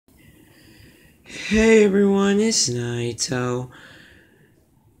Hey everyone, it's Naito.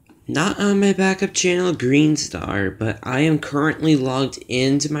 Not on my backup channel Greenstar, but I am currently logged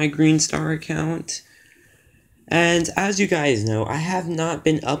into my Greenstar account. And as you guys know, I have not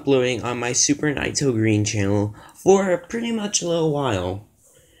been uploading on my Super Naito Green channel for pretty much a little while.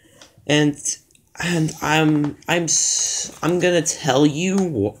 And I'm gonna tell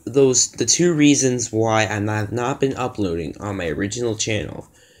you the two reasons why I have not been uploading on my original channel.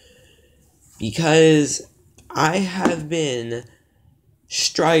 Because I have been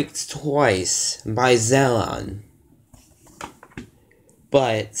striked twice by Zelon.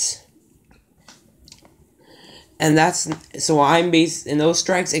 But and that's so I'm based and those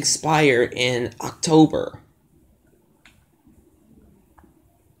strikes expire in October.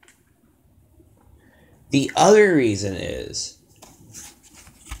 The other reason is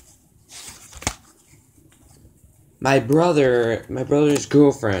my brother's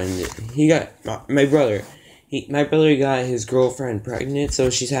girlfriend, my brother got his girlfriend pregnant, so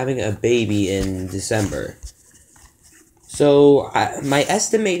she's having a baby in December. So my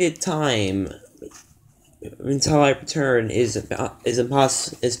estimated time until I return is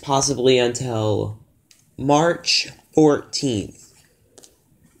possibly until March 14th.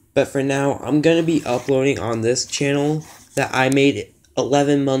 But for now, I'm gonna be uploading on this channel that I made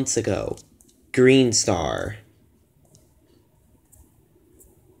 11 months ago, Greenstar.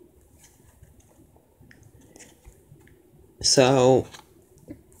 So,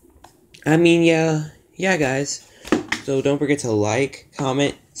 I mean, yeah, guys. So don't forget to like,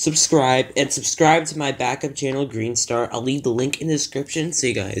 comment, subscribe to my backup channel, Greenstar. I'll leave the link in the description so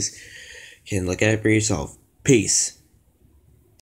you guys can look at it for yourself. Peace.